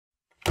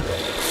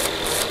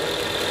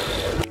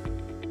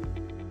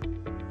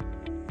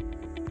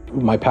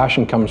My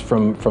passion comes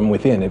from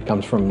within. It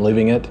comes from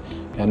living it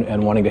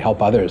and wanting to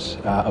help others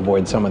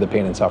avoid some of the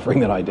pain and suffering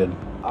that I did.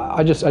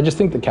 I just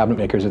think the cabinet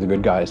makers are the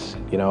good guys.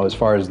 You know, as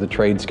far as the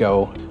trades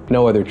go,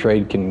 no other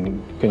trade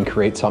can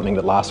create something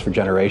that lasts for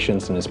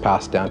generations and is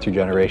passed down through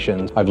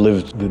generations. I've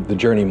lived the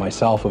journey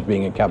myself of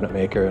being a cabinet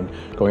maker and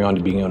going on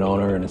to being an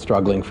owner and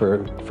struggling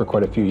for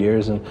quite a few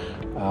years. And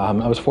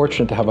I was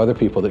fortunate to have other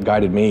people that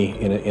guided me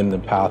in the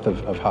path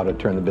of how to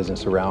turn the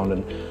business around.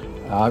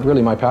 And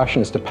really my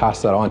passion is to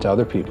pass that on to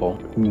other people.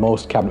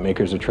 Most cabinet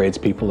makers are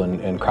tradespeople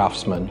and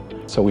craftsmen,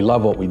 so we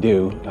love what we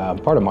do.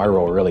 Part of my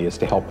role really is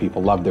to help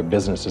people love their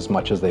business as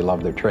much as they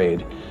love their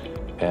trade.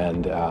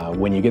 And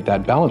when you get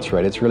that balance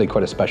right, it's really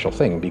quite a special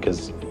thing,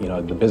 because you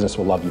know the business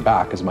will love you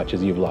back as much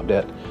as you've loved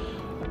it.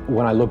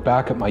 When I look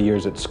back at my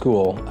years at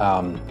school,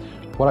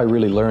 what I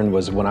really learned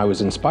was when I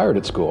was inspired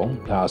at school.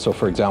 So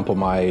for example,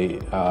 my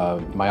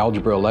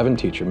Algebra 11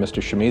 teacher,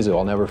 Mr. Shimizu,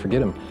 I'll never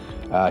forget him.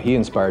 He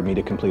inspired me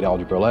to complete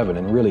Algebra 11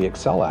 and really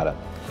excel at it.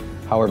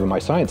 However, my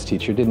science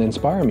teacher didn't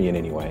inspire me in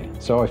any way,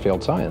 so I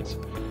failed science.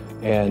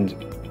 And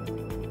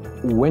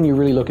when you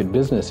really look at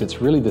business,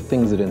 it's really the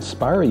things that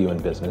inspire you in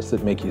business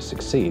that make you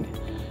succeed.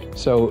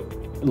 So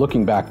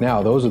looking back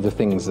now, those are the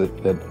things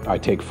that I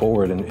take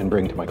forward and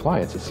bring to my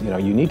clients. It's, you know,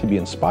 you need to be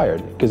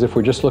inspired, because if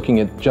we're just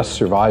looking at just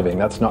surviving,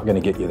 that's not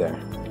going to get you there.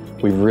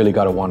 We've really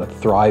got to want to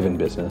thrive in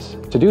business.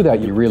 To do that,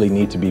 you really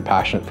need to be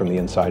passionate from the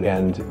inside.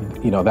 And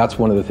you know, that's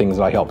one of the things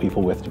that I help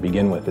people with to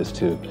begin with, is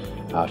to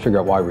figure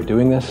out why we're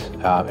doing this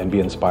and be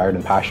inspired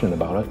and passionate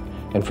about it.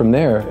 And from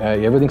there,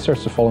 everything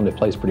starts to fall into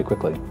place pretty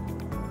quickly.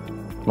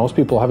 Most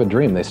people have a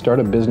dream. They start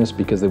a business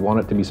because they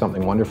want it to be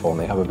something wonderful, and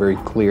they have a very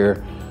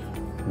clear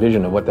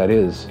vision of what that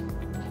is.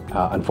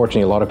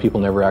 Unfortunately, a lot of people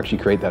never actually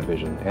create that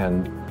vision.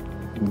 And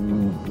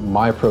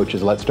my approach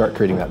is, let's start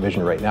creating that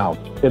vision right now.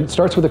 It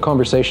starts with a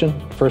conversation,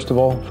 first of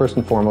all, first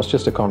and foremost,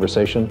 just a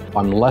conversation.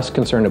 I'm less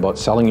concerned about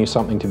selling you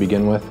something to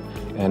begin with,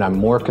 and I'm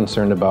more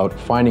concerned about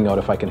finding out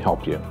if I can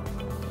help you.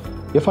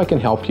 If I can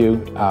help you,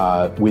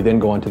 we then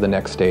go on to the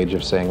next stage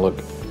of saying, look,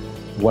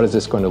 what is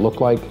this going to look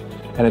like?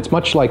 And it's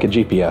much like a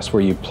GPS,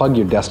 where you plug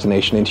your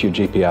destination into your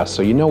GPS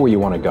so you know where you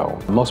want to go.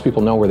 Most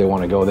people know where they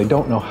want to go. They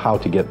don't know how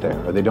to get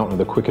there, or they don't know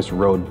the quickest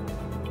road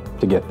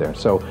to get there.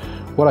 So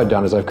what I've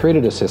done is I've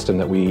created a system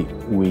that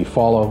we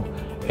follow,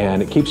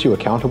 and it keeps you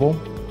accountable.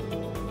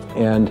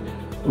 And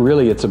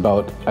really it's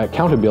about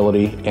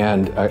accountability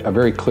and a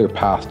very clear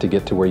path to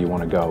get to where you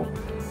want to go.